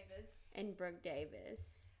 Brooke Davis. And Brooke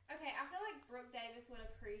Davis. Okay, I feel like Brooke Davis would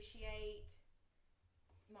appreciate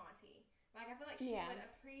Monty. Like, I feel like she would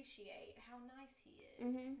appreciate how nice he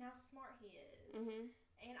is and how smart he is.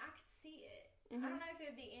 And I could see it. I don't know if it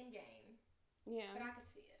would be in-game. Yeah. But I could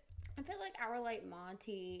see it. I feel like I relate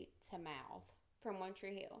Monty to Mouth from One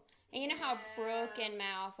Tree Hill. And you know how Brooke and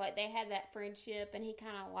Mouth, like, they had that friendship and he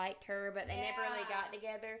kind of liked her, but they never really got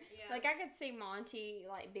together. Yeah. Like, I could see Monty,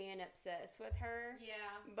 like, being obsessed with her.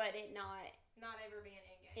 Yeah. But it not ever being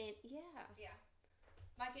in-game. Yeah. Yeah.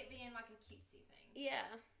 Like it being like a cutesy thing. Yeah.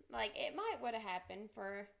 Like, it might would have happened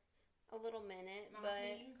for a little minute, Mama,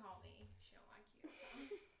 but... you can call me. She don't like you. It's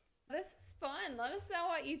fine. This is fun. Let us know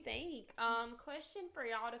what you think. Question for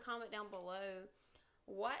y'all to comment down below.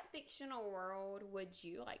 What fictional world would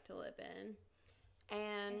you like to live in?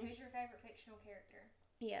 And who's your favorite fictional character?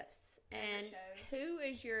 Yes. Favorite And show? who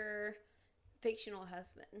is your fictional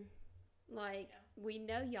husband? Like, we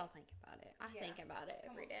know y'all think about it. I think about it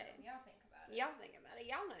every day. Y'all think about it. Y'all think about it.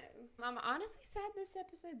 Y'all know. I'm honestly sad this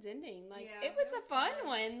episode's ending. Like, Yeah, it was it a was fun fun.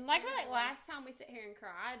 one. Like, It was a good last time we sat here and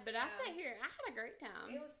cried, but I sat here and I had a great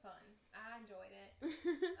time. It was fun. I enjoyed it.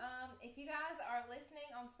 If you guys are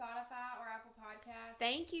listening on Spotify or Apple Podcasts,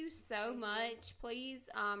 Thank you so much. Please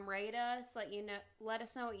rate us. Let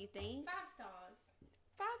us know what you think. 5 stars.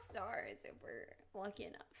 5 stars if we're lucky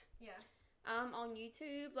enough. Yeah. On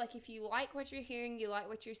YouTube, like, if you like what you're hearing, you like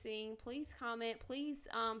what you're seeing, please comment. Please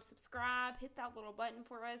subscribe. Hit that little button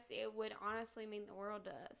for us. It would honestly mean the world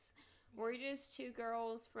to us. We're just 2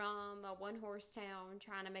 girls from a one-horse town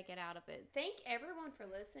trying to make it out of it. Thank everyone for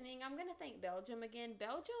listening. I'm going to thank Belgium again.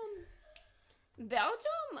 Belgium? And the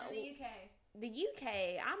UK. The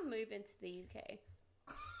UK. I'm moving to the UK.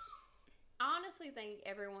 I honestly thank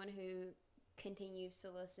everyone who continues to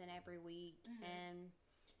listen every week. And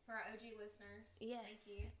for our OG listeners. yes.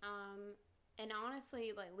 Thank you. And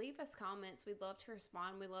honestly, like, leave us comments. We'd love to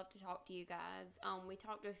respond. We'd love to talk to you guys. We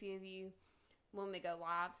talked to a few of you when we go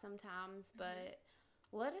live sometimes, but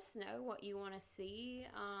let us know what you want to see.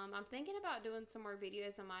 I'm thinking about doing some more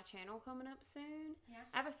videos on my channel coming up soon. Yeah.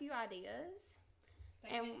 I have a few ideas.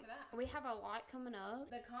 Stay tuned for that. We have a lot coming up.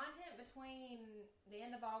 The content between the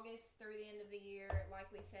end of August through the end of the year, like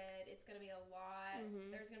we said, it's going to be a lot.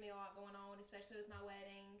 There's going to be a lot going on, especially with my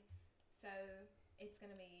wedding. So it's going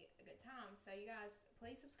to be a good time. So you guys,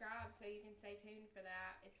 please subscribe so you can stay tuned for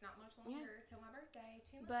that. It's not much longer till my birthday.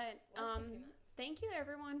 2 months. But less than 2 months. thank you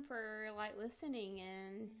everyone for like listening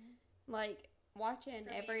and like watching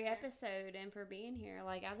every episode and for being here.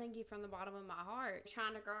 Like, I thank you from the bottom of my heart.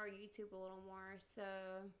 Trying to grow our YouTube a little more. So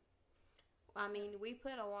I mean, we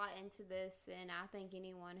put a lot into this, and I thank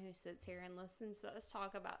anyone who sits here and listens to us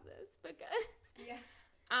talk about this because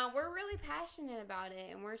we're really passionate about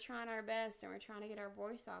it, and we're trying our best, and we're trying to get our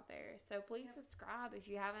voice out there. So please subscribe if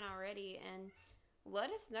you haven't already, and let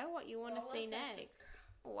us know what you want to see next.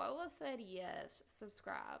 Lola said yes,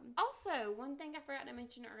 subscribe. Also, one thing I forgot to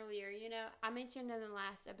mention earlier, I mentioned in the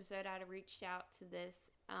last episode I'd reached out to this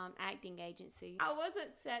acting agency. I was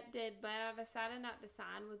accepted, but I decided not to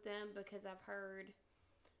sign with them because I've heard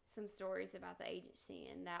some stories about the agency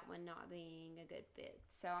and that one not being a good fit.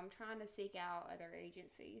 So I'm trying to seek out other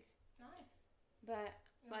agencies. Nice.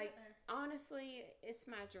 But honestly, it's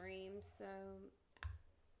my dream, so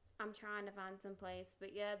I'm trying to find some place.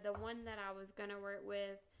 But yeah, the one that I was gonna work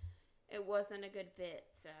with, it wasn't a good fit,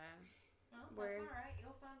 so well, that's alright.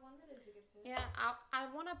 You'll find one that is a good fit. Yeah, I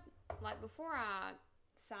wanna, like, before I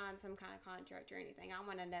sign some kind of contract or anything, I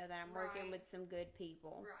wanna know that I'm working with some good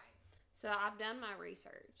people. Right. So I've done my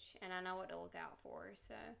research, and I know what to look out for,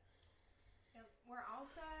 so. Yep. We're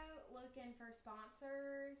also looking for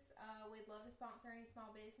sponsors. We'd love to sponsor any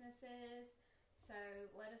small businesses, so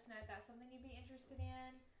let us know if that's something you'd be interested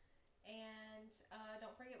in. And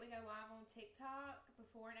don't forget, we go live on TikTok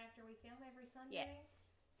before and after we film every Sunday. Yes.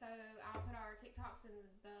 So I'll put our TikToks in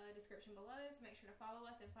the description below, so make sure to follow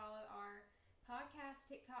us and follow our podcast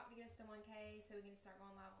TikTok to get us to 1K so we can just start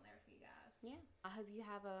going live on there for you guys. Yeah. I hope you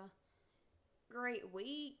have a great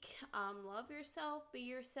week. Love yourself, be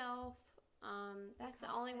yourself. That's the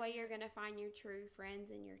only way you're going to find your true friends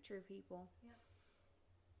and your true people. Yeah.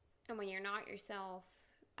 And when you're not yourself,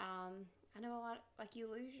 I know a lot, like, you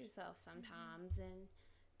lose yourself sometimes, and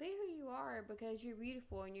be who you are because you're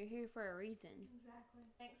beautiful and you're here for a reason. Exactly.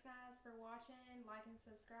 Thanks, guys, for watching. Like and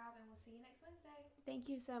subscribe, and we'll see you next Wednesday. Thank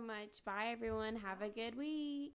you so much. Bye, everyone. Have a good week.